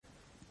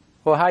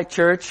Well, hi,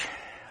 church.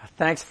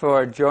 Thanks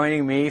for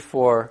joining me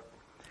for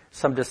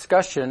some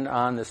discussion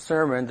on the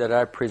sermon that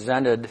I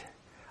presented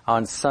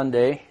on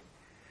Sunday.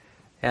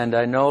 And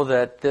I know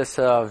that this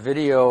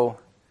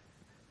video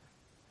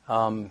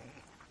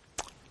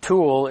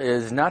tool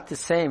is not the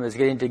same as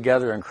getting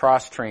together and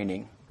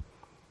cross-training.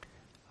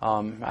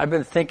 I've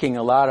been thinking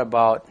a lot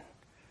about,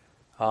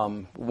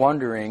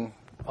 wondering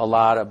a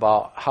lot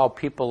about how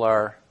people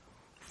are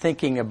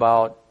thinking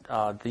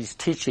about these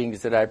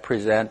teachings that I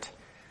present.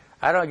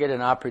 I don't get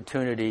an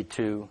opportunity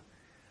to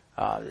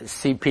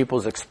see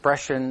people's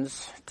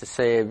expressions, to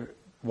say,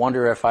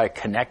 wonder if I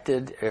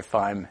connected, if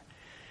I'm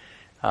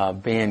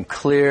being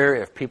clear,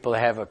 if people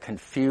have a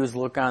confused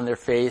look on their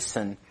face,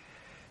 and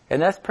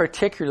that's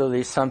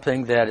particularly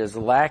something that is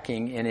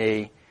lacking in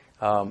a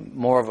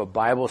more of a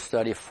Bible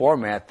study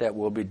format that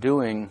we'll be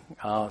doing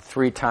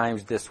 3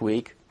 times this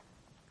week.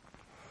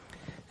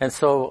 And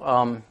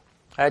so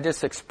I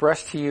just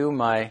expressed to you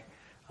my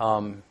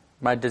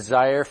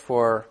desire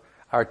for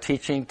our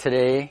teaching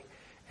today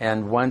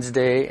and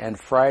Wednesday and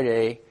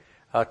Friday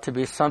to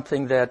be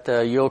something that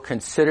you'll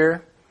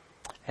consider.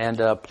 And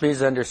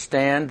please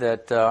understand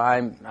that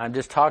I'm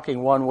just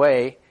talking one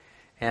way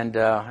and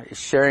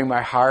sharing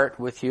my heart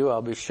with you.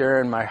 I'll be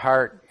sharing my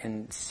heart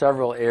in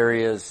several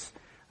areas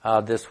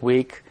this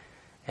week.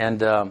 And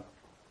don't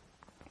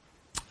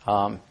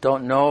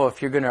know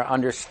if you're going to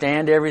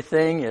understand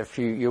everything, if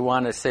you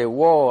want to say,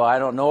 whoa, I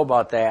don't know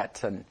about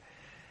that.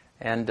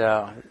 And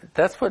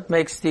that's what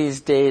makes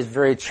these days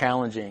very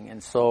challenging.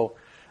 And so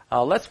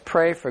let's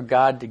pray for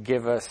God to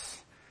give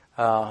us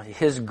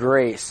His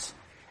grace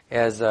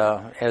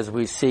as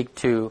we seek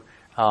to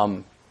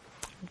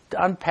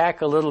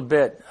unpack a little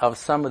bit of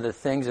some of the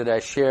things that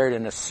I shared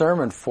in a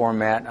sermon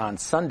format on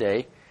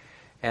Sunday,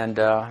 and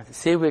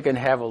see if we can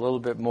have a little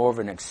bit more of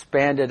an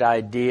expanded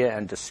idea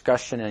and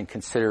discussion and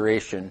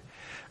consideration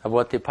of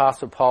what the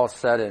Apostle Paul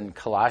said in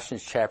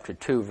Colossians chapter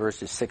 2,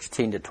 verses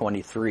 16 to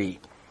 23.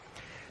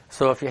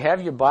 So if you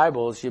have your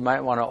Bibles, you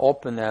might want to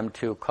open them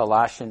to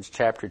Colossians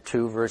chapter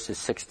 2, verses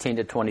 16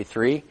 to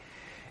 23.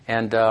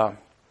 And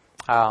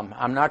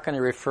I'm not going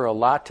to refer a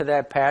lot to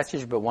that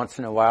passage, but once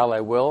in a while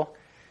I will.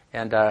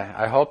 And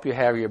I hope you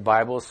have your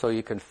Bibles so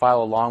you can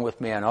follow along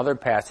with me on other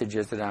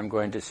passages that I'm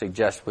going to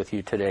suggest with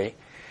you today.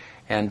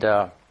 And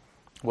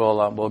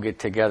we'll get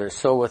together.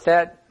 So with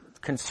that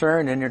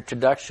concern and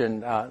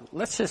introduction,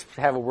 let's just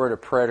have a word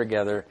of prayer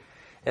together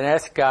and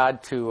ask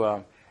God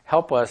to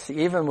help us,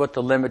 even with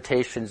the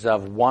limitations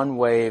of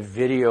one-way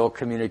video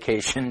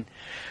communication,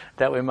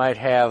 that we might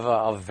have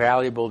a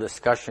valuable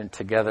discussion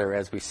together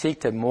as we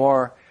seek to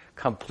more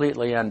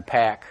completely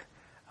unpack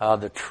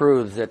the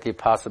truths that the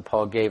Apostle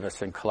Paul gave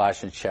us in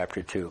Colossians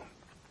chapter 2.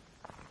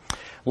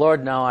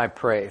 Lord, now I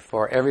pray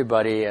for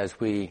everybody as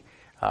we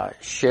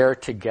share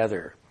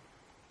together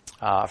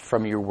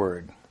from your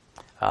word.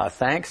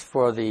 Thanks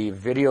for the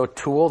video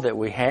tool that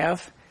we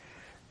have,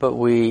 but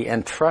we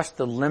entrust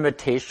the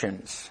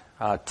limitations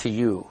to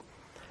you.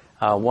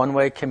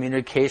 One-way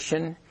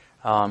communication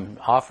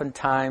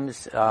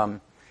oftentimes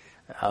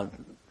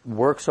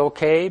works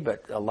okay,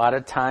 but a lot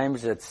of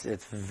times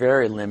it's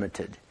very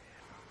limited.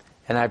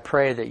 And I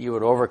pray that you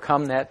would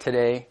overcome that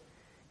today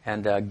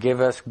and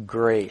give us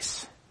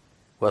grace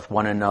with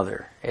one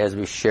another as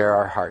we share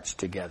our hearts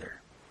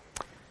together.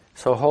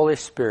 So Holy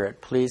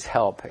Spirit, please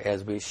help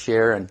as we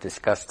share and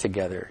discuss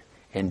together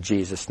in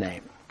Jesus'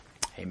 name.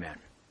 Amen.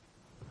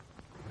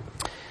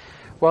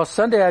 Well,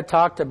 Sunday I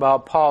talked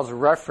about Paul's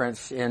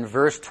reference in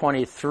verse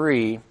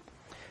 23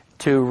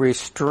 to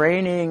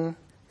restraining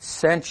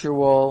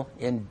sensual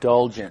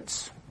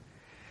indulgence.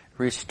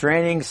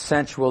 Restraining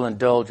sensual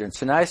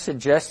indulgence. And I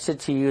suggested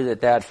to you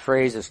that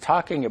phrase is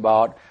talking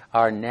about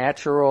our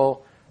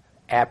natural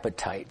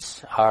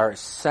appetites, our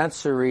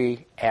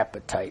sensory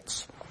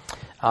appetites.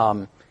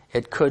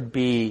 It could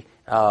be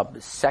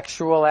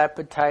sexual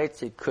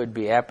appetites. It could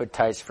be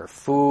appetites for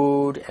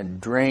food and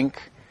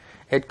drink.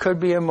 It could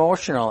be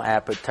emotional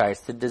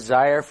appetites, the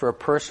desire for a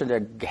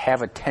person to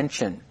have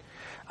attention,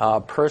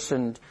 a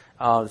person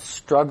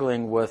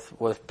struggling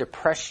with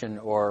depression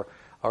or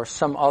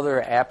some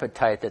other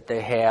appetite that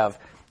they have.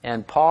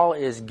 And Paul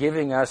is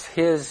giving us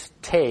his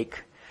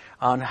take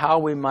on how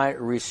we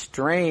might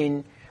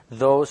restrain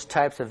those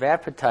types of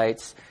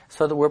appetites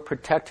so that we're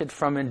protected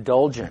from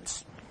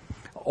indulgence,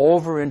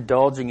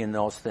 overindulging in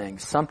those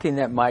things, something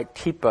that might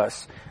keep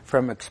us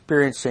from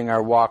experiencing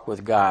our walk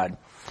with God.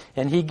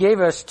 And he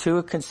gave us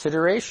 2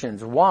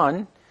 considerations.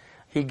 One,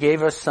 he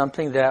gave us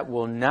something that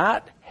will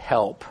not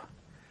help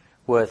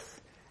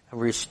with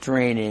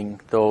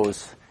restraining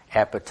those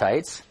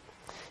appetites.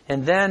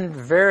 And then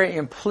very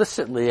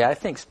implicitly, I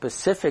think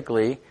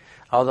specifically,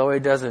 although he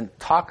doesn't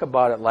talk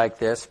about it like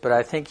this, but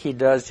I think he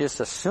does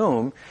just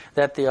assume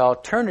that the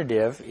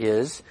alternative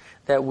is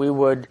that we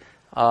would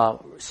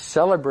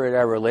celebrate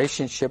our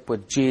relationship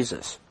with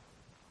Jesus.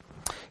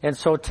 And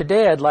so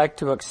today I'd like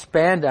to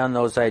expand on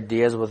those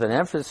ideas with an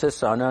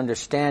emphasis on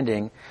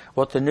understanding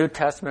what the New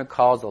Testament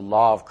calls the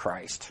law of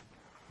Christ.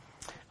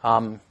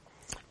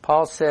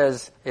 Paul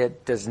says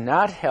it does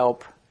not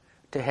help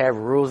to have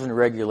rules and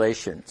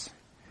regulations.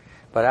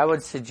 But I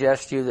would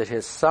suggest to you that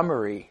his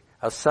summary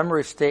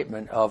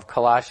statement of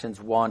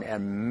Colossians 1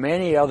 and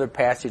many other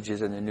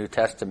passages in the New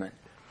Testament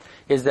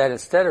is that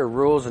instead of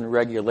rules and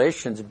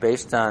regulations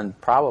based on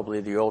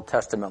probably the Old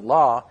Testament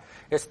law,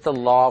 it's the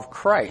law of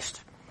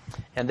Christ.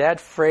 And that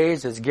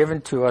phrase is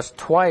given to us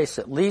twice,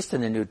 at least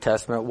in the New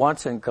Testament,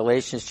 once in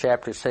Galatians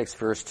chapter 6,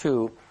 verse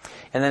 2,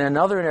 and then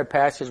another in a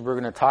passage we're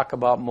going to talk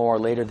about more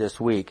later this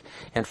week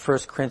in 1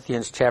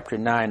 Corinthians chapter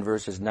 9,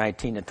 verses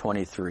 19 to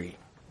 23.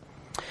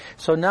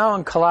 So now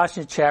in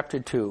Colossians chapter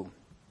 2,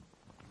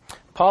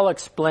 Paul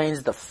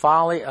explains the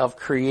folly of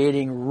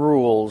creating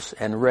rules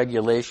and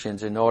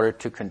regulations in order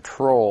to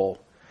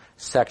control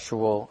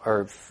sexual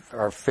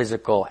or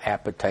physical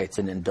appetites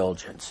and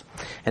indulgence.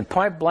 And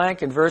point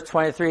blank in verse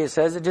 23 it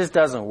says it just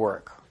doesn't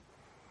work.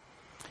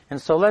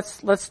 And so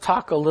let's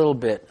talk a little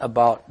bit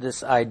about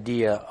this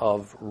idea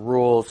of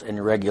rules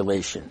and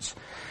regulations.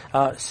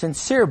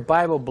 Sincere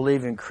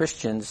Bible-believing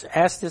Christians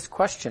ask this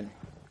question.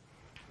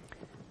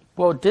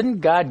 Well, didn't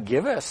God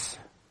give us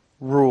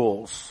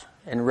rules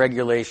and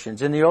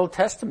regulations in the Old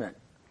Testament?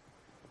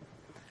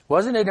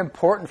 Wasn't it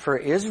important for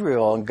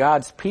Israel and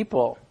God's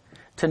people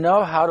to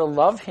know how to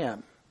love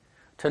Him,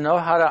 to know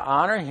how to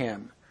honor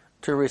Him,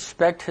 to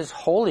respect His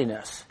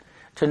holiness,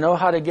 to know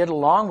how to get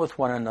along with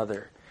one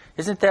another?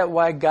 Isn't that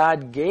why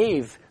God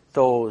gave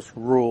those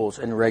rules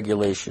and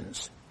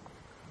regulations?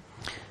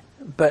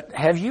 But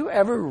have you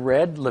ever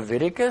read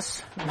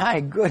Leviticus? My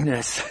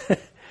goodness.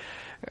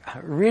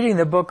 Reading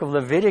the book of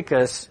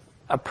Leviticus,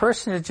 a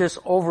person is just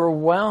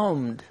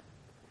overwhelmed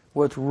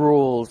with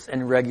rules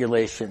and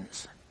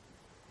regulations.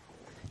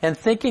 And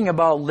thinking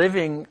about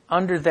living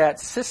under that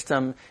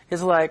system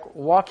is like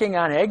walking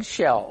on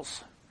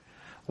eggshells,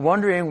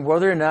 wondering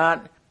whether or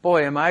not,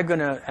 boy, am I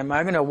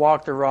gonna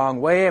walk the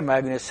wrong way? Am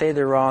I gonna say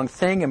the wrong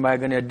thing? Am I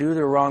gonna do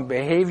the wrong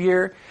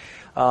behavior?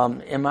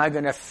 Am I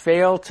gonna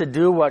fail to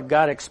do what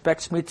God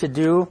expects me to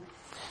do?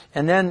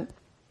 And then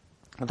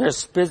there's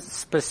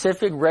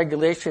specific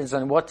regulations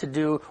on what to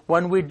do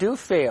when we do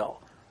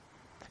fail.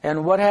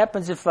 And what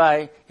happens if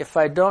I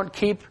don't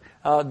keep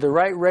the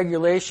right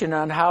regulation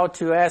on how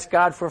to ask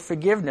God for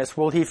forgiveness?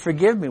 Will He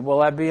forgive me?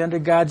 Will I be under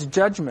God's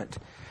judgment?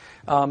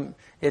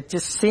 It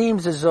just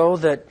seems as though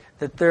that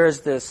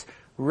there's this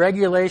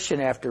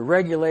regulation after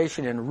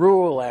regulation and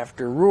rule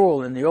after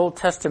rule in the Old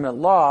Testament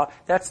law.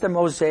 That's the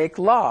Mosaic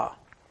law.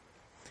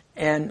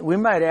 And we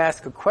might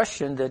ask a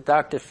question that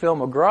Dr. Phil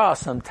McGraw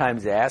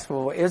sometimes asks,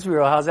 well,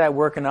 Israel, how's that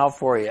working out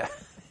for you?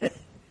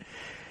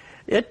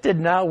 It did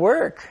not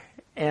work.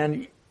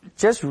 And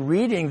just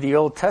reading the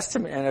Old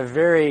Testament in a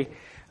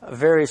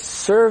very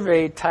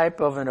survey type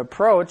of an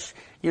approach,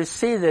 you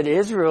see that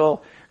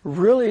Israel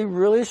really,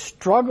 really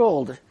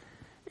struggled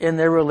in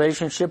their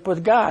relationship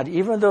with God.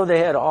 Even though they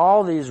had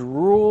all these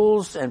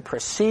rules and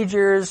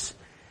procedures,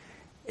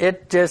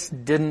 it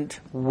just didn't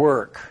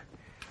work.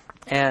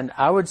 And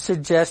I would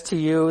suggest to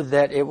you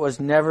that it was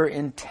never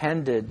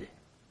intended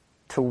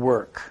to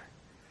work.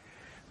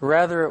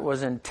 Rather, it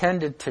was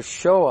intended to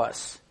show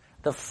us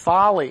the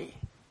folly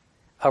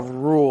of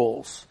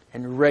rules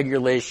and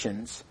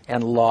regulations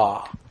and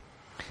law.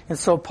 And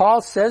so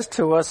Paul says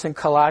to us in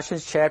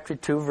Colossians chapter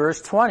 2,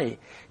 verse 20,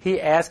 he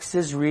asks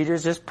his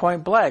readers this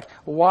point blank,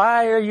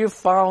 why are you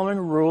following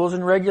rules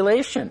and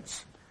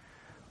regulations?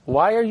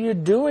 Why are you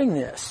doing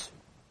this?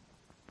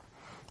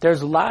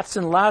 There's lots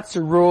and lots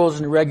of rules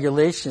and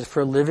regulations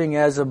for living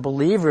as a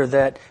believer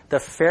that the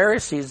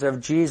Pharisees of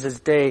Jesus'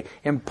 day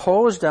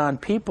imposed on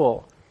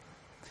people.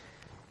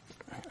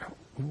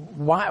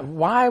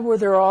 Why were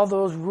there all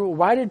those rules?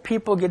 Why did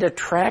people get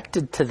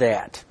attracted to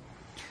that?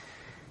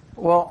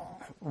 Well,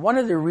 one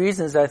of the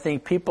reasons I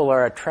think people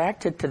are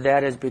attracted to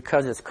that is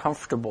because it's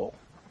comfortable.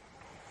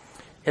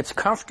 It's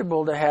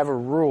comfortable to have a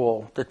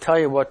rule to tell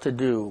you what to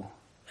do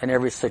in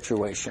every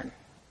situation.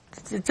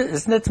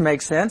 Doesn't it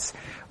make sense?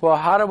 Well,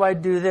 how do I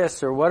do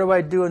this, or what do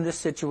I do in this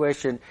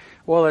situation?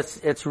 Well,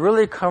 it's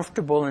really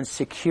comfortable and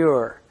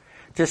secure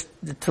just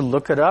to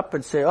look it up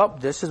and say, oh,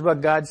 this is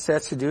what God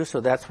says to do, so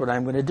that's what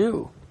I'm going to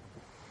do.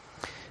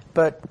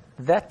 But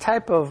that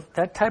type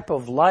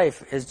of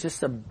life is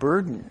just a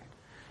burden.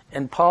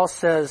 And Paul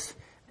says,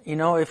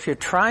 if you're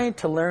trying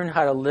to learn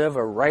how to live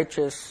a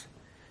righteous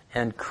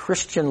and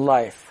Christian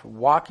life,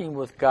 walking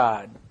with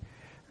God,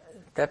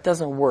 that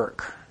doesn't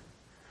work.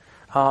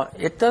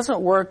 It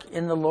doesn't work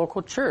in the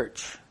local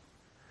church.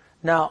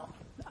 Now,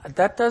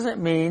 that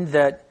doesn't mean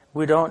that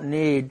we don't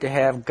need to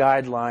have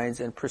guidelines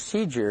and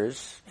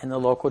procedures in the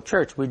local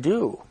church. We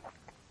do.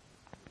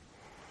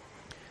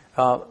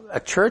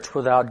 A church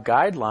without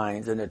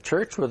guidelines and a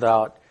church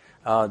without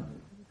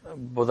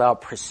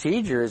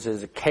procedures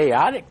is a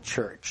chaotic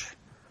church.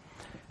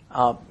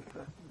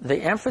 The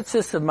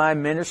emphasis of my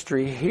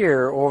ministry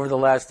here over the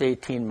last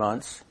 18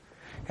 months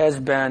has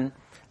been,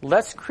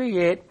 let's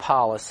create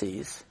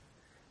policies,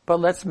 but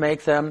let's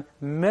make them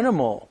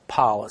minimal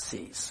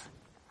policies.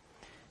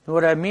 And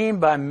what I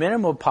mean by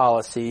minimal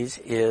policies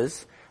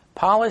is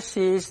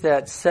policies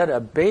that set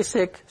a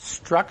basic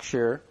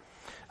structure,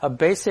 a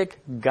basic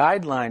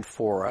guideline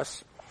for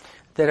us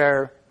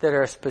that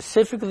are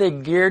specifically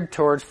geared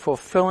towards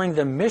fulfilling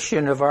the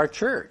mission of our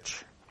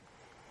church.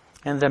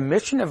 And the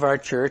mission of our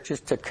church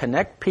is to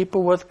connect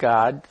people with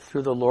God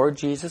through the Lord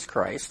Jesus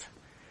Christ,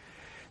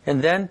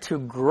 and then to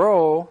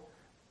grow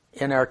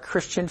in our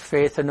Christian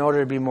faith in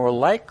order to be more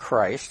like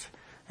Christ,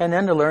 and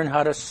then to learn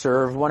how to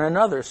serve one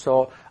another.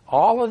 So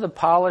all of the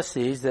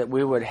policies that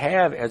we would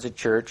have as a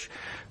church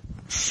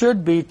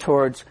should be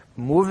towards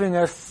moving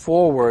us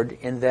forward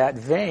in that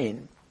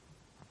vein.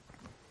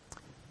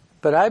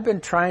 But I've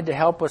been trying to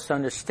help us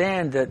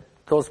understand that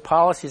those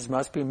policies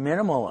must be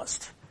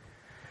minimalist.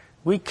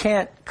 We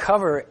can't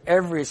cover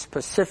every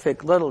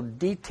specific little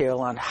detail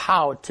on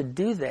how to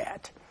do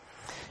that.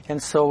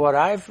 And so what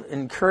I've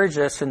encouraged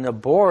us in the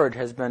board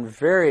has been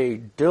very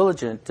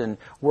diligent and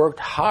worked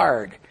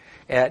hard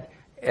at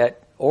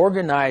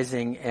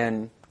organizing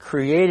and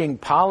creating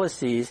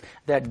policies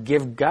that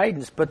give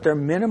guidance, but they're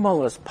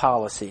minimalist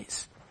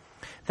policies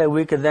that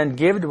we can then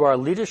give to our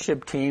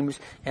leadership teams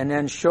and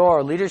then show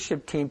our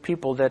leadership team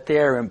people that they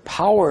are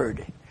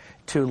empowered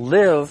to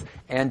live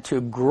and to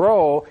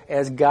grow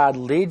as God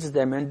leads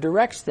them and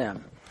directs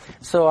them.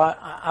 So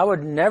I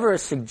would never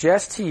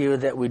suggest to you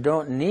that we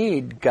don't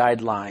need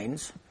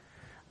guidelines,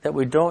 that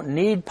we don't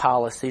need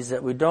policies,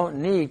 that we don't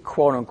need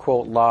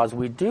quote-unquote laws.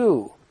 We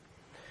do.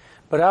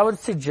 But I would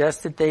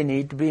suggest that they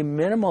need to be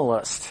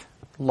minimalist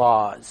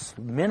laws,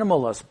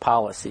 minimalist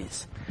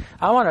policies.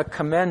 I want to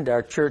commend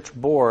our church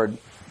board,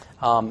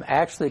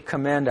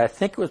 I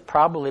think it was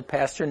probably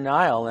Pastor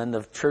Nile and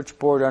the church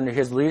board under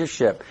his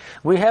leadership.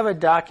 We have a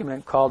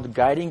document called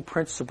Guiding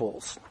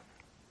Principles.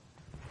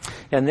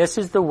 And this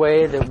is the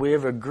way that we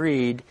have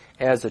agreed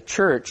as a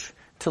church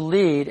to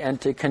lead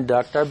and to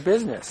conduct our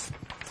business.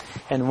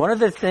 And one of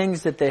the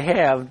things that they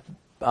have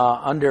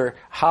under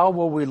how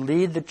will we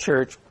lead the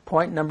church,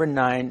 point number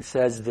 9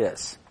 says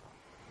this: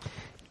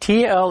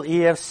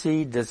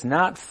 TLEFC does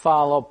not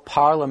follow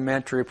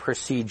parliamentary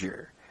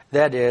procedure.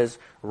 That is,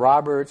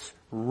 Robert's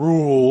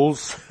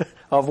Rules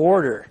of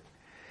Order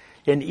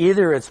in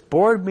either its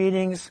board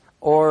meetings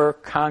or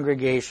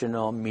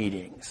congregational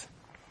meetings.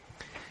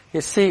 You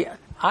see,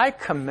 I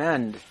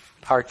commend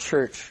our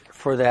church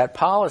for that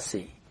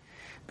policy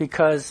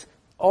because,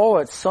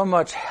 it's so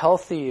much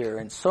healthier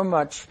and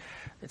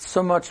it's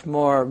so much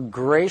more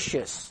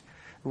gracious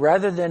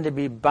rather than to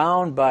be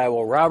bound by,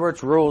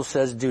 Robert's Rules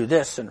says do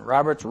this and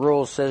Robert's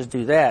Rules says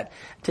do that,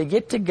 to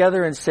get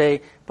together and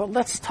say, but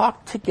let's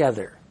talk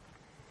together.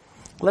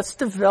 Let's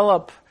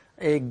develop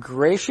a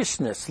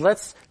graciousness.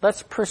 Let's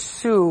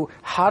pursue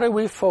how do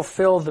we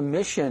fulfill the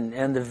mission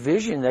and the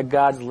vision that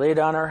God's laid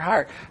on our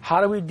heart.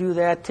 How do we do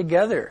that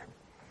together?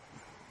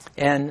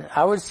 And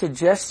I would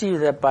suggest to you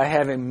that by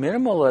having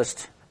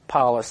minimalist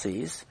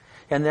policies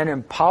and then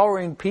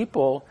empowering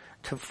people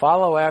to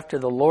follow after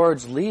the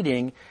Lord's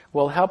leading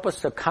will help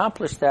us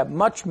accomplish that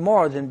much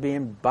more than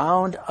being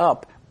bound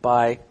up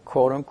by,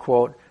 quote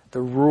unquote,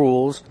 the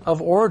rules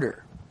of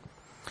order.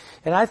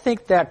 And I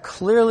think that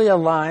clearly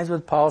aligns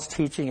with Paul's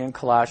teaching in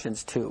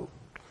Colossians 2.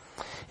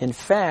 In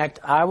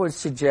fact, I would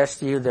suggest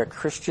to you that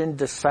Christian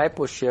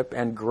discipleship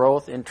and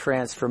growth and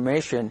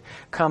transformation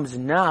comes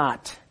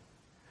not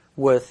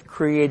with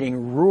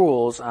creating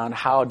rules on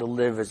how to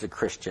live as a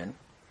Christian.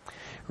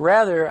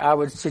 Rather, I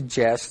would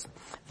suggest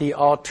the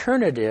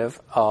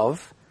alternative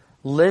of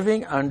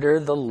living under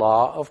the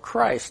law of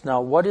Christ.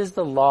 Now, what is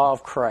the law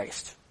of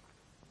Christ?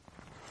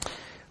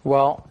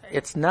 Well,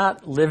 it's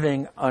not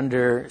living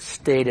under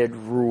stated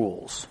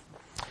rules.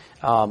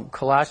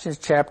 Colossians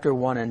chapter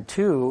 1 and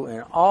 2,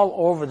 and all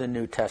over the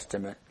New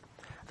Testament,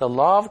 the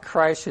law of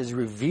Christ is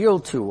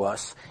revealed to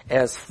us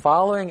as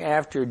following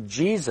after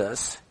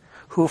Jesus,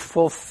 who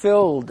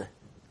fulfilled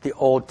the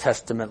Old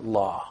Testament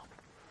law,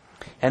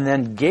 and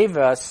then gave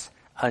us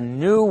a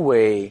new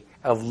way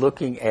of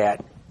looking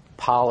at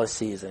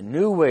policies, a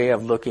new way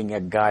of looking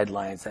at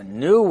guidelines, a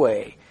new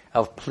way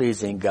of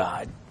pleasing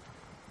God.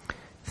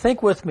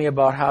 Think with me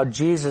about how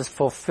Jesus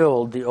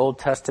fulfilled the Old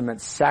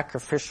Testament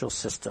sacrificial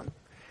system.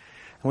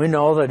 We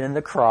know that in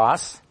the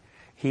cross,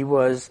 he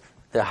was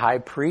the high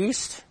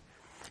priest,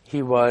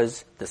 he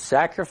was the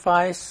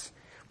sacrifice.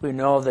 We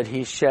know that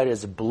he shed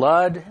his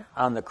blood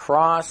on the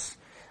cross.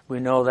 We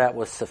know that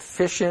was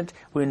sufficient.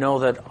 We know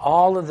that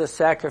all of the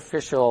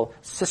sacrificial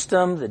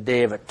system, the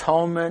Day of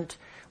Atonement,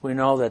 we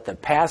know that the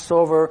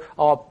Passover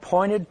all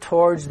pointed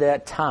towards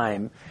that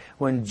time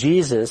when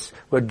Jesus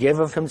would give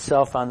of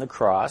himself on the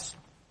cross.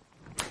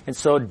 And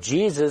so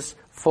Jesus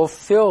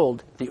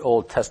fulfilled the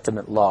Old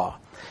Testament law.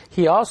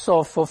 He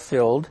also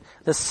fulfilled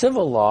the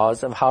civil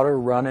laws of how to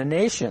run a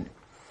nation.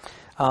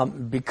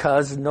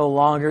 Because no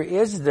longer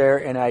is there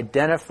an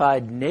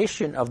identified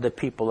nation of the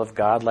people of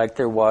God like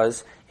there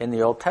was in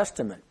the Old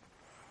Testament.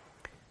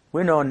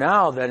 We know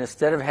now that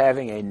instead of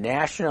having a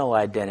national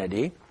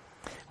identity,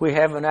 we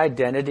have an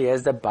identity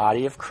as the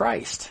body of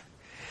Christ.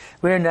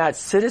 We are not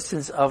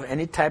citizens of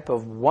any type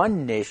of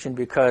one nation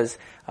because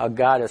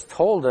God has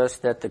told us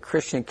that the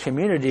Christian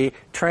community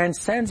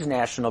transcends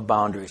national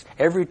boundaries.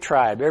 Every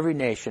tribe, every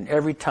nation,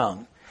 every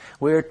tongue.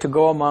 We are to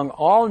go among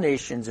all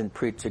nations and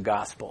preach the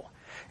gospel.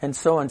 And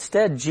so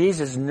instead,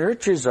 Jesus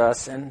nurtures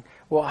us. And,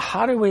 well,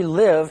 how do we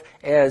live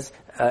as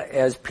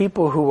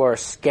people who are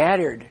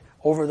scattered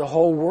over the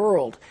whole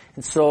world?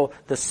 And so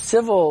the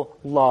civil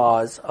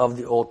laws of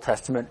the Old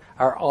Testament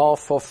are all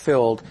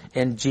fulfilled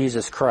in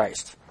Jesus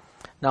Christ.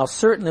 Now,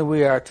 certainly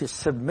we are to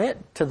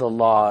submit to the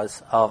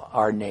laws of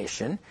our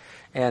nation.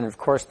 And, of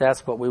course,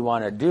 that's what we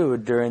want to do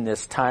during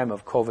this time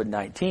of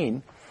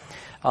COVID-19.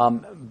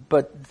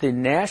 But the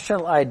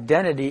national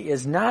identity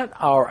is not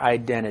our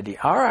identity.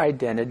 Our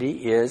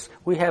identity is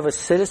we have a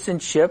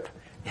citizenship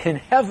in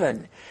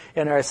heaven.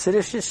 And our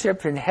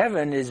citizenship in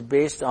heaven is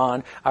based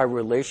on our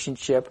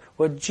relationship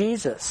with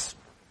Jesus.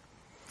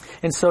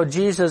 And so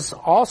Jesus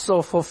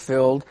also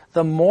fulfilled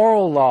the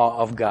moral law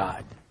of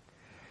God.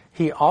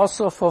 He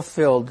also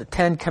fulfilled the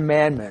 10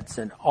 Commandments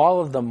and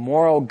all of the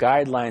moral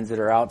guidelines that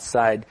are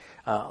outside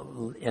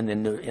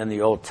in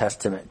the Old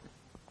Testament.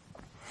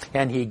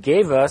 And he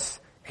gave us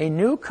a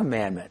new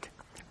commandment.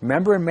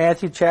 Remember in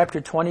Matthew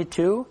chapter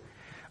 22,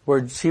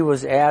 where he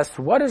was asked,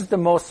 what is the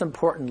most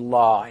important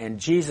law? And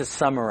Jesus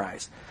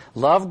summarized,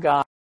 love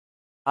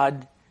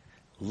God,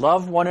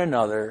 love one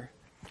another,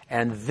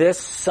 and this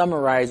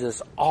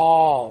summarizes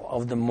all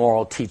of the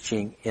moral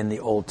teaching in the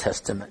Old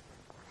Testament.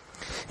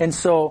 And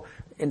so,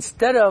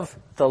 instead of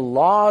the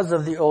laws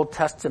of the Old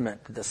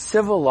Testament, the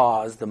civil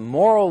laws, the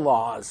moral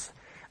laws,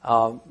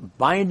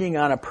 binding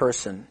on a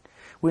person,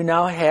 we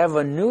now have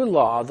a new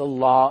law, the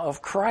law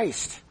of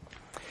Christ.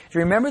 Do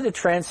you remember the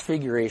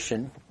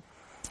Transfiguration?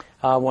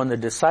 When the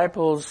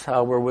disciples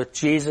were with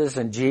Jesus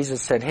and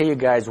Jesus said, hey, you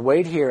guys,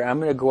 wait here. I'm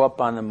going to go up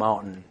on the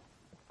mountain.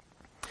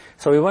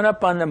 So he went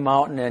up on the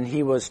mountain and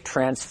he was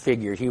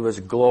transfigured. He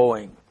was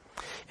glowing.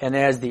 And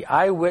as the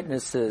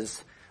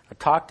eyewitnesses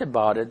talked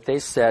about it, they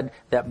said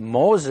that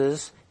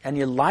Moses and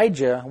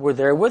Elijah were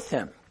there with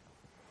him.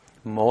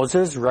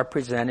 Moses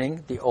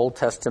representing the Old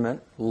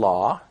Testament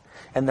law,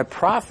 and the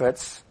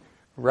prophets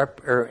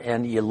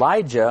and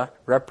Elijah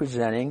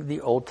representing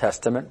the Old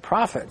Testament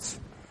prophets.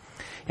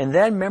 And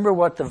then remember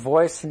what the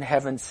voice in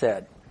heaven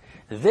said.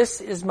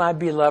 This is my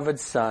beloved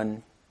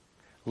Son.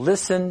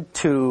 Listen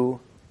to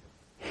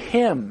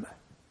him.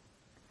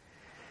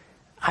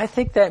 I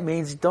think that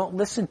means don't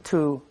listen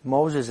to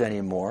Moses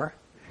anymore.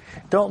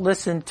 Don't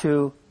listen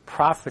to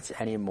prophets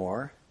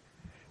anymore.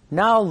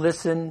 Now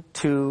listen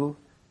to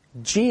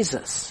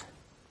Jesus.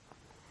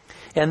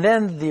 And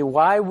then the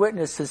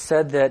eyewitnesses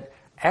said that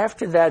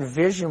after that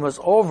vision was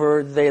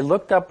over, they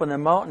looked up on the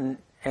mountain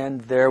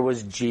and there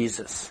was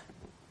Jesus.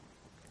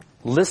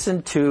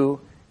 Listen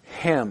to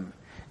him.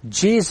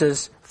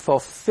 Jesus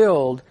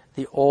fulfilled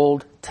the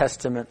Old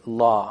Testament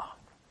law.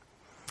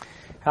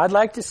 I'd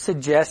like to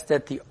suggest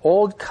that the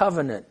Old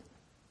Covenant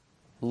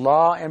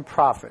law and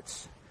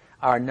prophets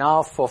are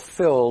now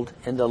fulfilled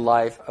in the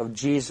life of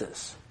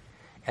Jesus.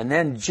 And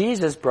then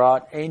Jesus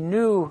brought a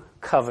new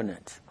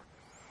covenant.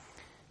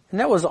 And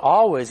that was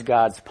always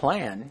God's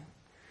plan.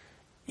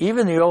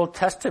 Even the Old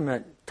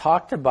Testament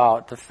talked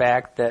about the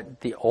fact that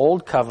the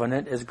Old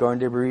Covenant is going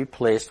to be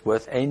replaced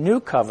with a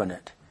new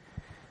covenant.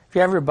 If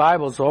you have your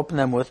Bibles, open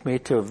them with me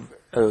to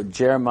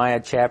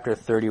Jeremiah chapter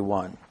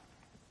 31.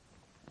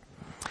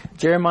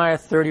 Jeremiah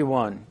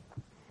 31,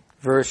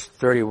 verse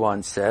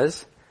 31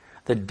 says,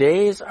 the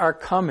days are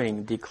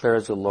coming,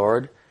 declares the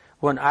Lord,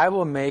 when I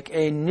will make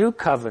a new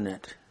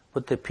covenant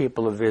with the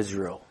people of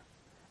Israel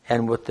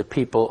and with the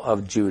people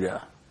of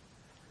Judah.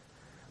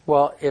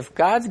 Well, if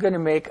God's going to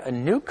make a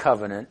new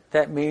covenant,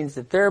 that means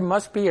that there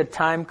must be a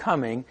time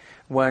coming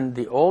when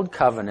the old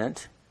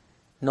covenant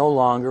no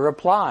longer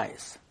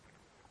applies.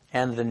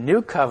 And the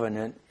new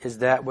covenant is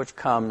that which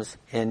comes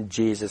in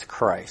Jesus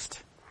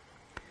Christ.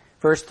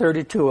 Verse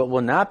 32, it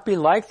will not be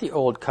like the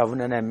old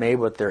covenant I made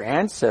with their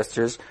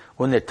ancestors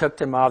when they took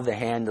them out of the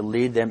hand to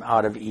lead them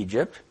out of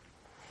Egypt.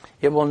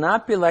 It will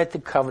not be like the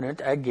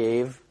covenant I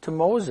gave to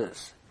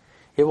Moses.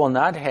 It will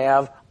not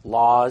have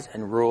laws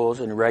and rules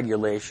and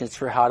regulations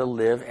for how to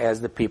live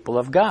as the people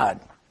of God.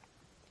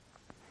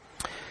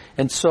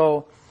 And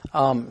so,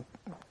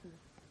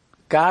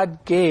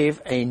 God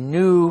gave a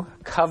new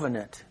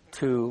covenant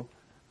to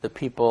the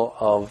people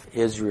of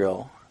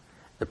Israel,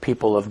 the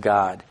people of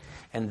God.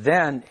 And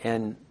then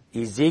in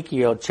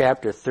Ezekiel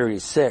chapter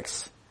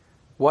 36,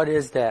 what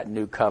is that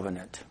new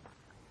covenant?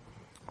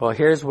 Well,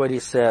 here's what he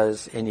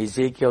says in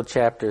Ezekiel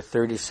chapter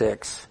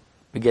 36,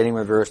 beginning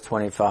with verse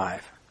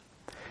 25.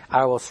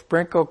 I will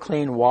sprinkle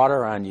clean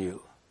water on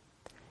you,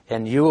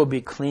 and you will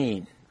be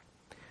clean.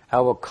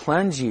 I will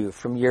cleanse you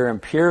from your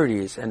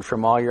impurities and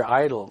from all your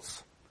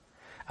idols.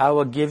 I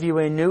will give you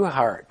a new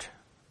heart,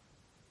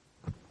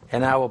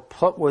 and I will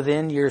put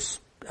within your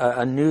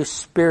a new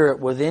spirit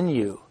within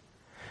you.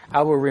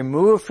 I will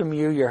remove from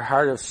you your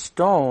heart of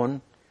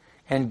stone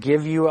and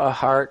give you a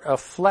heart of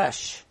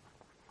flesh.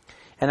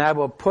 And I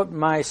will put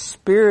my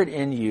spirit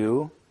in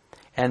you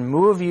and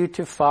move you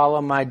to follow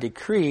my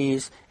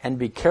decrees and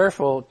be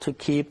careful to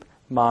keep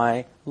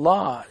my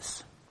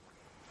laws.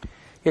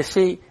 You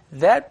see,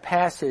 that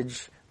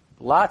passage,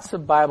 lots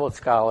of Bible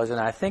scholars, and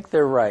I think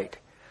they're right,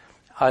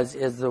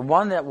 is the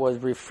one that was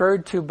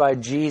referred to by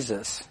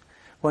Jesus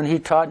when he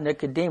taught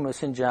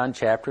Nicodemus in John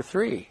chapter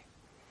 3.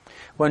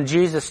 When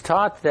Jesus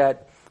taught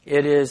that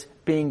it is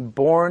being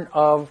born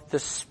of the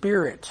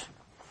Spirit.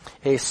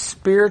 A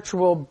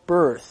spiritual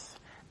birth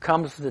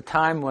comes at the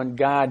time when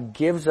God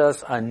gives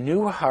us a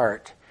new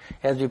heart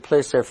as we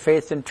place our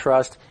faith and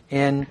trust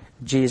in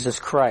Jesus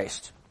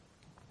Christ.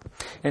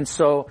 And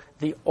so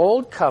the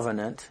old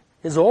covenant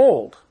is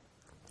old.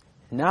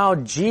 Now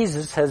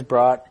Jesus has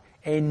brought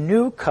a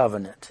new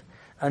covenant,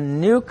 a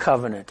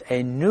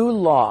new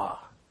law.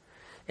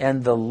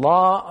 And the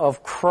law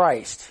of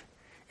Christ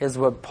is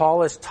what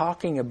Paul is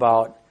talking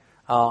about,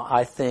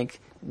 I think,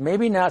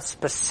 maybe not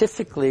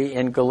specifically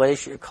in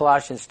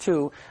Colossians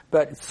 2,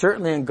 but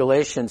certainly in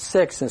Galatians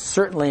 6 and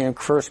certainly in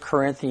 1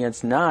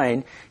 Corinthians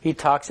 9, he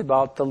talks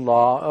about the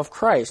law of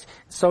Christ.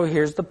 So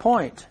here's the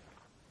point.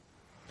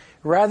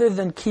 Rather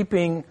than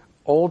keeping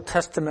Old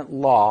Testament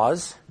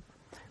laws,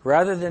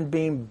 rather than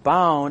being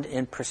bound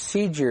in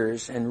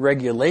procedures and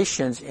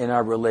regulations in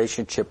our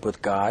relationship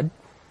with God,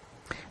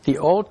 the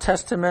Old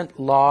Testament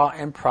law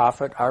and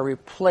prophet are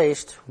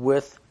replaced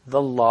with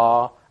the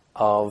law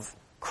of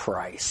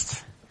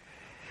Christ.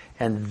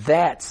 And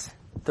that's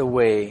the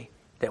way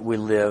that we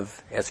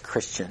live as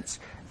Christians.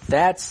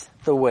 That's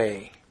the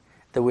way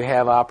that we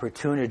have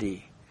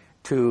opportunity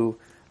to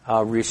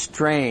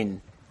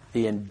restrain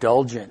the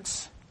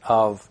indulgence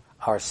of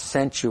our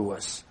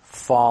sensuous,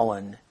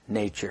 fallen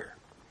nature.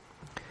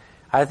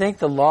 I think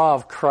the law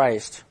of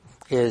Christ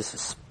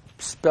is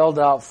spelled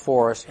out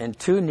for us in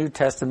two New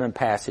Testament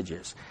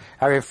passages.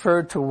 I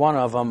referred to one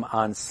of them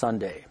on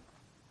Sunday.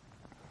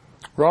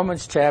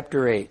 Romans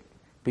chapter 8,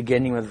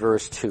 beginning with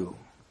verse 2.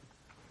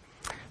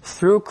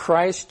 Through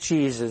Christ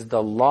Jesus,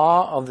 the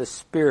law of the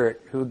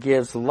Spirit who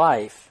gives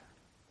life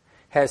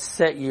has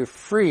set you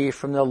free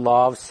from the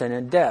law of sin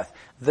and death.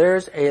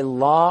 There's a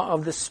law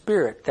of the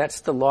Spirit.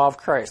 That's the law of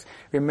Christ.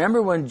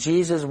 Remember when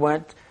Jesus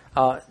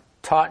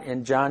taught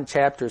in John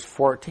chapters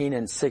 14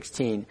 and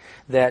 16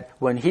 that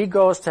when he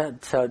goes to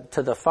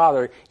the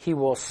Father, he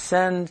will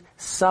send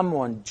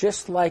someone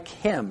just like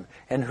him.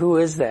 And who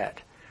is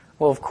that?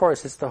 Well, of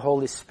course, it's the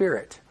Holy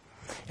Spirit.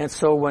 And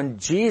so when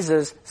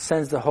Jesus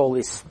sends the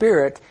Holy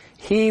Spirit,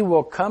 he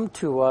will come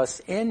to us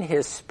in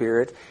his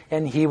Spirit,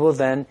 and he will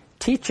then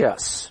teach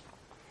us.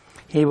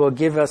 He will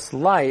give us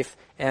life,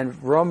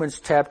 and Romans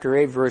chapter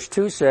 8 verse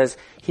 2 says,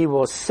 he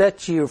will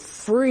set you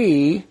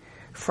free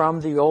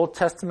from the Old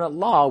Testament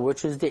law,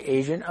 which is the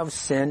agent of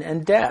sin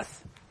and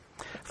death.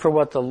 For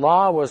what the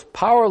law was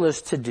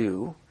powerless to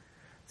do,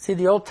 see,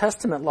 the Old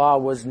Testament law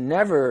was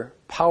never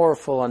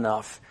powerful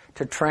enough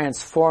to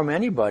transform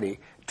anybody,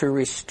 to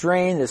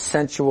restrain the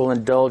sensual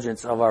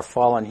indulgence of our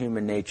fallen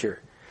human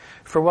nature.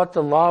 For what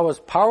the law was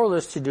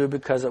powerless to do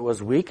because it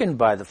was weakened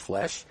by the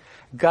flesh,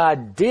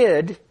 God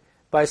did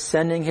by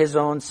sending his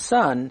own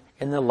Son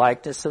in the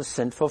likeness of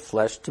sinful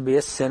flesh to be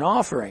a sin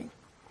offering.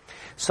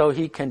 So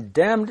he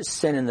condemned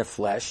sin in the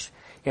flesh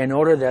in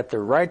order that the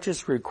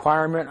righteous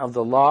requirement of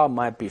the law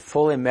might be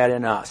fully met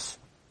in us.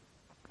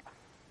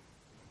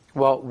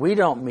 Well, we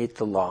don't meet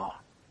the law.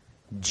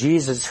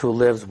 Jesus, who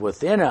lives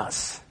within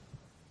us,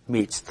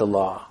 meets the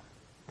law,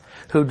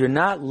 who do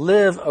not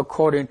live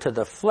according to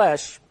the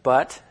flesh,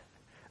 but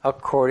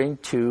according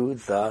to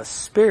the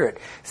Spirit.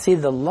 See,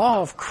 the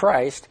law of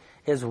Christ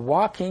is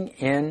walking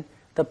in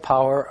the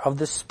power of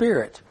the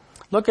Spirit.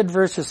 Look at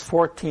verses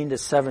 14 to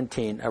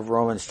 17 of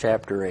Romans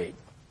chapter 8.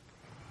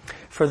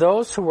 For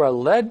those who are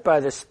led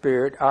by the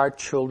Spirit are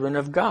children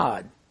of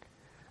God.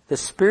 The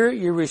Spirit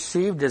you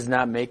received does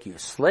not make you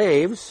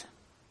slaves.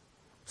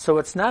 So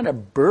it's not a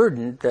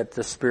burden that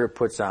the Spirit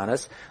puts on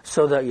us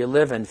so that you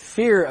live in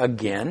fear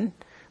again,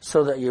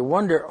 so that you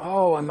wonder,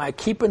 oh, am I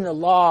keeping the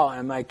law?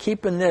 Am I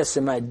keeping this?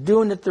 Am I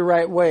doing it the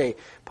right way?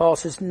 Paul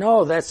says,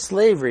 no, that's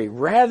slavery.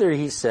 Rather,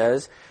 he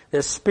says,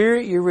 the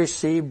Spirit you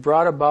received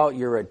brought about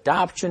your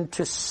adoption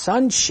to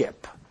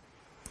sonship.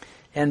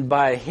 And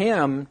by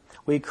him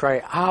we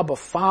cry, Abba,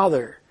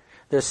 Father.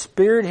 The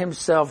Spirit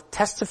himself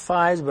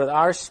testifies with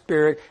our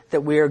spirit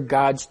that we are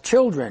God's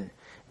children.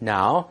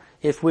 Now,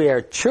 if we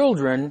are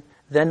children,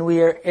 then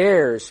we are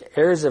heirs,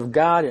 heirs of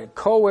God and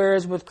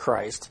co-heirs with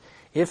Christ,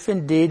 if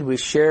indeed we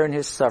share in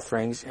his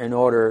sufferings, in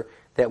order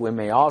that we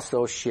may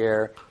also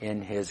share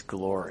in his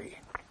glory.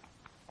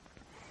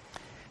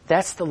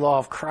 That's the law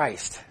of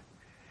Christ.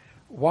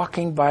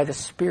 Walking by the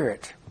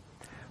Spirit.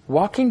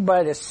 Walking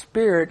by the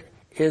Spirit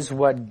is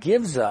what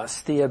gives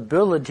us the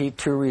ability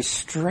to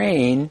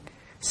restrain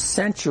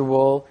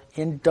sensual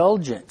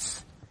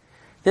indulgence.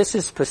 This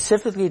is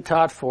specifically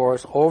taught for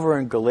us over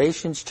in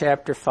Galatians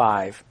chapter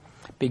 5,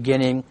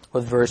 beginning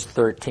with verse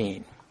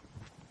 13.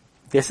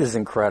 This is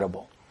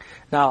incredible.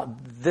 Now,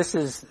 this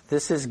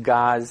is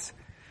God's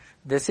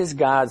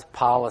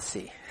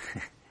policy.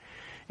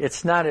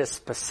 It's not a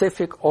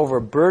specific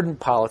overburden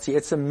policy.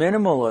 It's a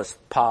minimalist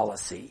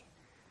policy.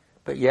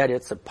 But yet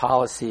it's a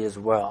policy as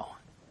well.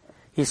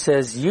 He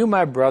says, you,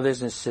 my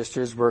brothers and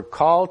sisters, were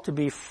called to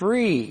be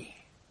free,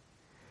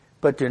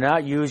 but do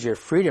not use your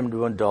freedom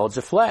to indulge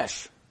the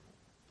flesh.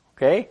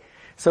 Okay?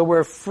 So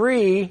we're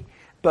free,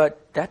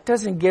 but that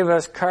doesn't give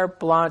us carte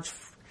blanche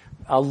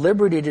a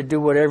liberty to do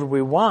whatever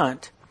we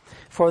want.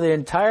 For the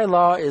entire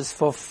law is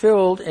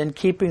fulfilled in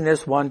keeping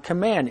this one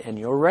command. And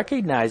you'll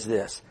recognize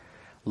this.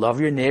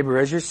 Love your neighbor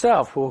as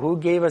yourself. Well, who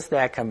gave us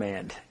that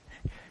command?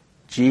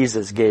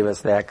 Jesus gave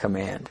us that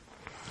command.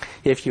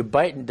 If you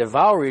bite and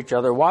devour each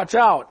other, watch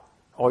out,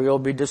 or you'll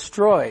be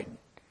destroyed.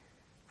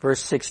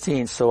 Verse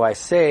 16, so I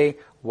say,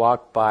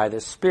 walk by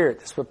the Spirit.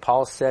 That's what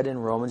Paul said in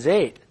Romans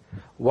 8.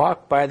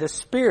 Walk by the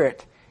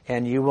Spirit,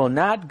 and you will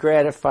not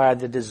gratify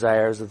the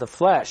desires of the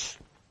flesh.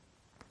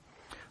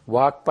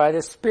 Walk by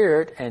the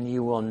Spirit, and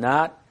you will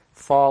not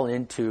fall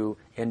into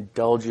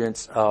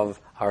indulgence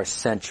of our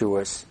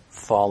sensuous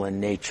fallen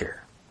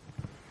nature.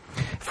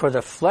 For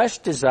the flesh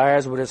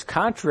desires what is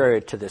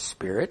contrary to the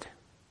Spirit,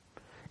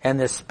 and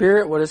the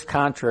Spirit what is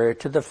contrary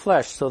to the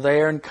flesh. So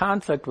they are in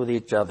conflict with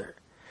each other,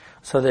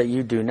 so that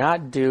you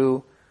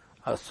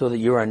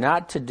are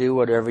not to do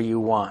whatever you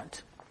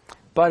want.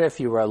 But if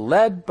you are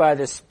led by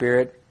the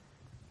Spirit,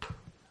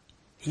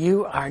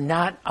 you are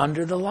not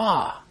under the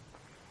law.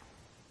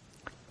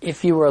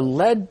 If you are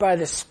led by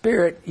the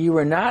Spirit, you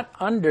are not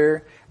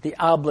under the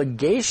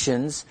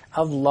obligations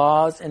of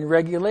laws and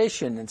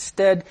regulation.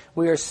 Instead,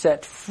 we are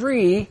set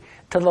free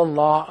to the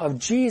law of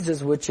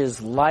Jesus, which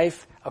is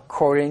life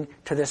according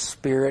to the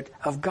Spirit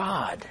of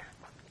God.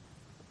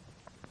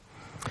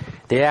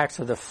 The acts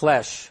of the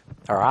flesh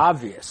are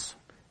obvious.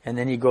 And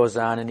then he goes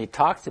on and he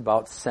talks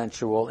about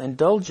sensual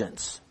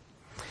indulgence.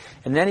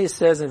 And then he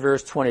says in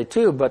verse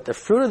 22, but the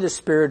fruit of the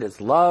Spirit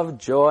is love,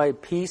 joy,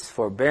 peace,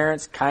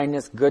 forbearance,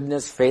 kindness,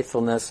 goodness,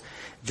 faithfulness,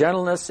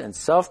 gentleness, and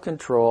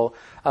self-control.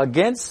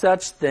 Against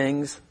such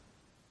things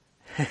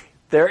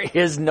there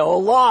is no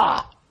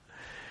law.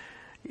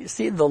 You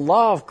see, the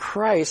law of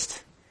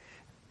Christ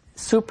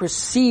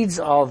supersedes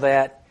all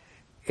that.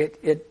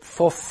 It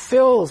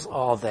fulfills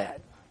all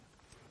that.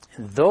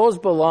 And those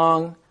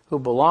who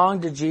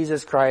belong to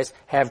Jesus Christ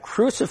have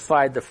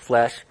crucified the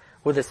flesh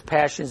with its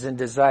passions and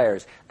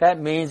desires.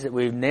 That means that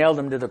we've nailed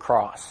him to the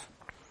cross.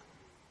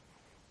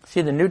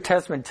 See, the New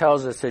Testament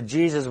tells us that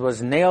Jesus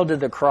was nailed to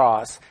the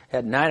cross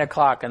at 9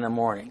 o'clock in the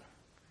morning.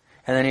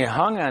 And then he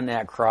hung on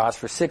that cross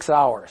for 6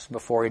 hours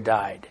before he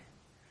died.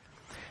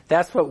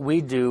 That's what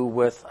we do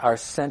with our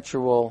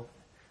sensual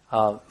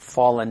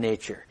fallen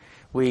nature.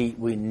 We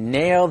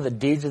nail the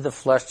deeds of the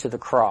flesh to the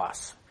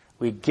cross.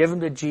 We give them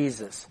to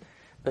Jesus.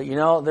 But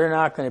they're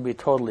not going to be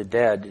totally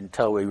dead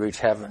until we reach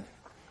heaven.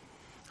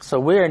 So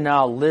we are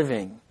now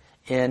living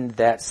in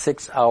that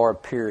 6-hour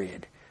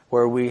period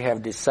where we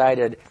have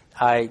decided,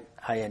 I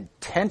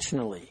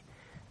intentionally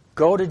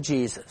go to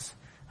Jesus.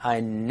 I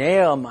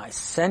nail my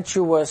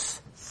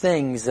sensuous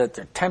things that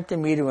are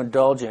tempting me to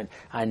indulge in.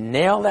 I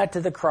nail that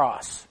to the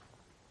cross.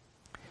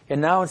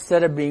 And now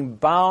instead of being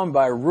bound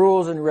by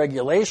rules and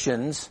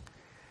regulations,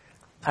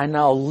 I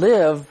now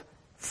live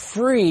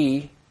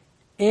free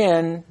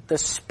in the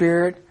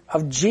Spirit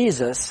of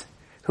Jesus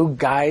who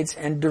guides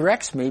and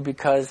directs me,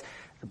 because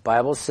the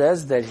Bible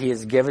says that he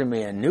has given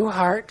me a new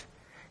heart,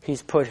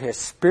 he's put his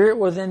Spirit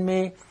within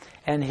me,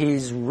 and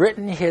he's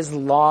written his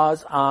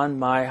laws on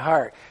my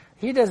heart.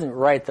 He doesn't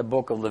write the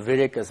book of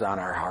Leviticus on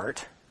our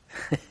heart.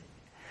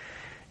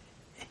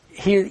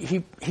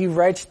 He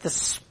writes the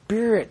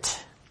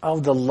spirit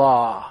of the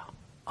law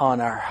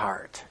on our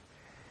heart,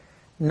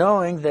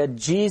 knowing that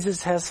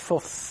Jesus has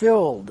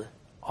fulfilled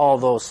all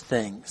those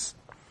things.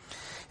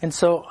 And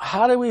so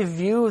how do we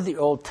view the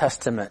Old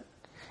Testament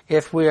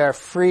if we are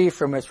free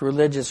from its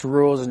religious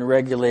rules and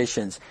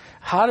regulations?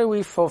 How do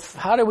we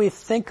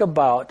think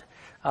about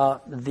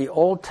the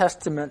Old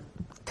Testament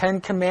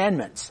 10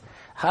 Commandments?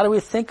 How do we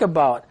think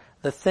about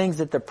the things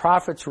that the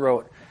prophets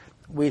wrote?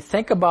 We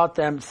think about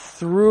them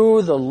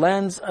through the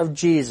lens of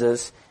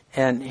Jesus,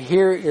 and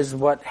here is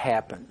what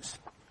happens.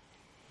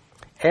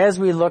 As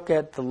we look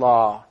at the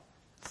law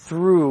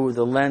through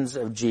the lens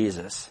of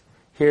Jesus,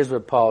 here's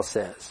what Paul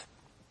says.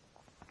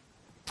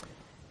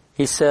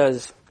 He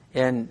says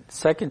in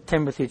 2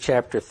 Timothy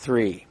chapter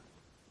 3,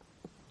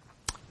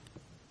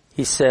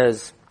 he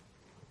says,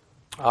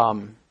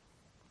 the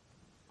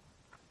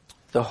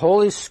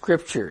Holy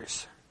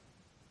Scriptures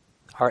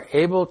are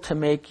able to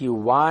make you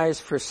wise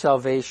for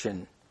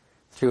salvation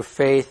through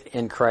faith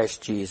in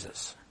Christ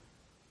Jesus.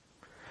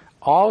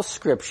 All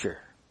Scripture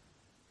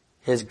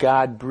is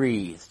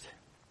God-breathed.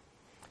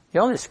 The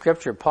only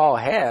Scripture Paul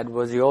had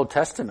was the Old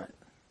Testament.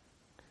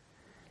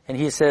 And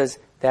he says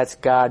that's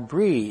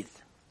God-breathed.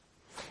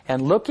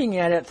 And looking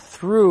at it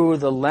through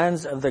the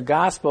lens of the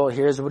gospel,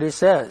 here's what he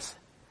says.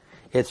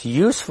 It's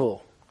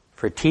useful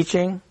for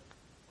teaching,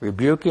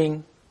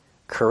 rebuking,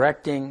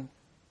 correcting,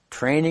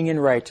 training in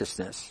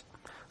righteousness,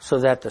 so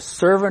that the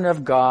servant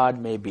of God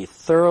may be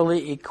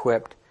thoroughly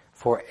equipped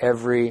for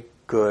every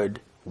good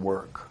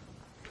work.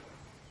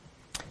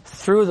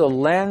 Through the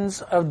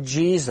lens of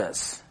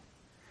Jesus,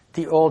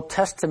 the Old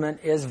Testament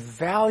is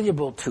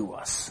valuable to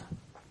us.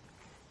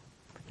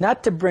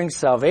 Not to bring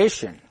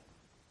salvation,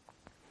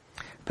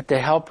 but to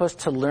help us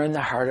to learn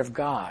the heart of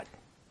God,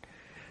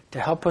 to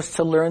help us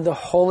to learn the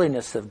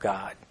holiness of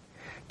God,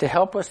 to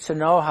help us to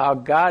know how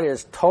God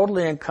is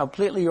totally and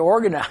completely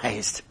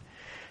organized,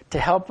 to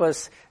help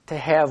us to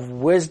have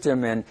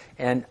wisdom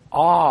and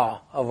awe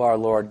of our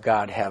Lord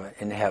God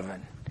in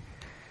heaven.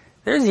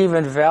 There's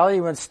even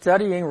value in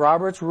studying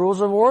Robert's Rules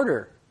of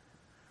Order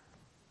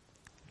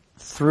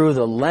through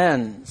the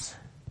lens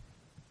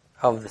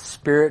of the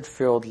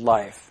Spirit-filled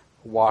life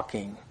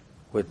walking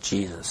with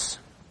Jesus.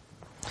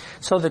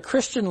 So the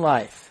Christian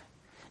life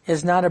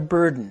is not a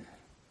burden.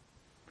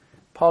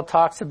 Paul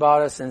talks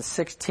about us in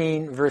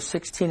verse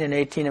 16 and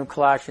 18 of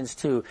Colossians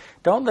 2.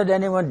 Don't let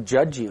anyone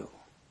judge you.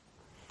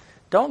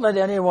 Don't let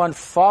anyone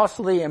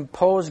falsely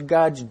impose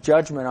God's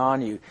judgment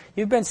on you.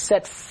 You've been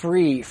set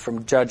free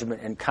from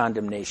judgment and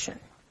condemnation.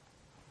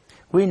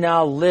 We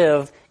now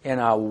live in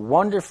a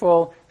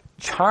wonderful,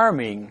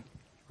 charming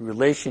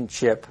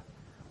relationship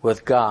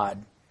with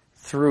God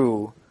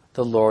through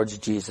the Lord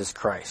Jesus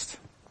Christ.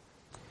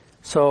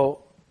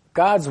 So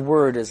God's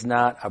Word is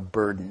not a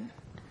burden.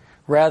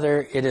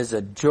 Rather, it is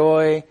a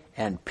joy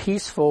and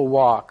peaceful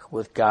walk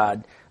with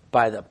God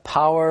by the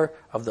power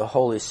of the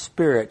Holy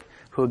Spirit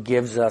who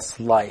gives us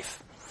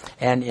life.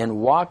 And in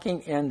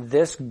walking in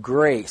this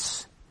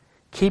grace,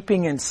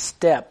 keeping in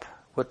step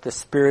with the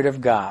Spirit of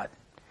God,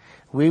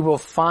 we will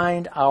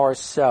find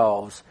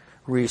ourselves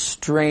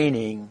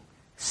restraining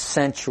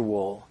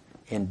sensual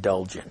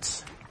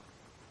indulgence.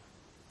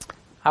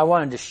 I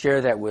wanted to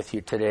share that with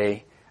you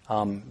today,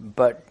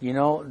 but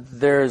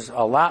there's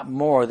a lot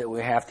more that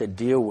we have to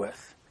deal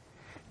with,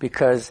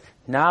 because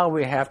now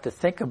we have to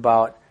think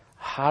about,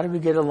 how do we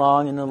get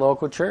along in the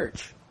local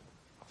church?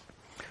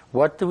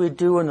 What do we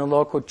do in the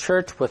local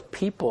church with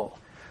people?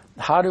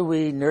 How do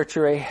we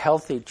nurture a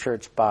healthy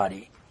church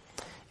body?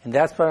 And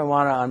that's what I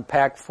want to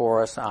unpack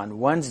for us on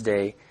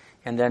Wednesday,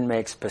 and then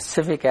make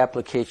specific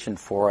application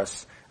for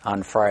us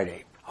on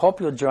Friday.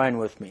 Hope you'll join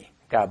with me.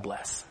 God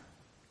bless.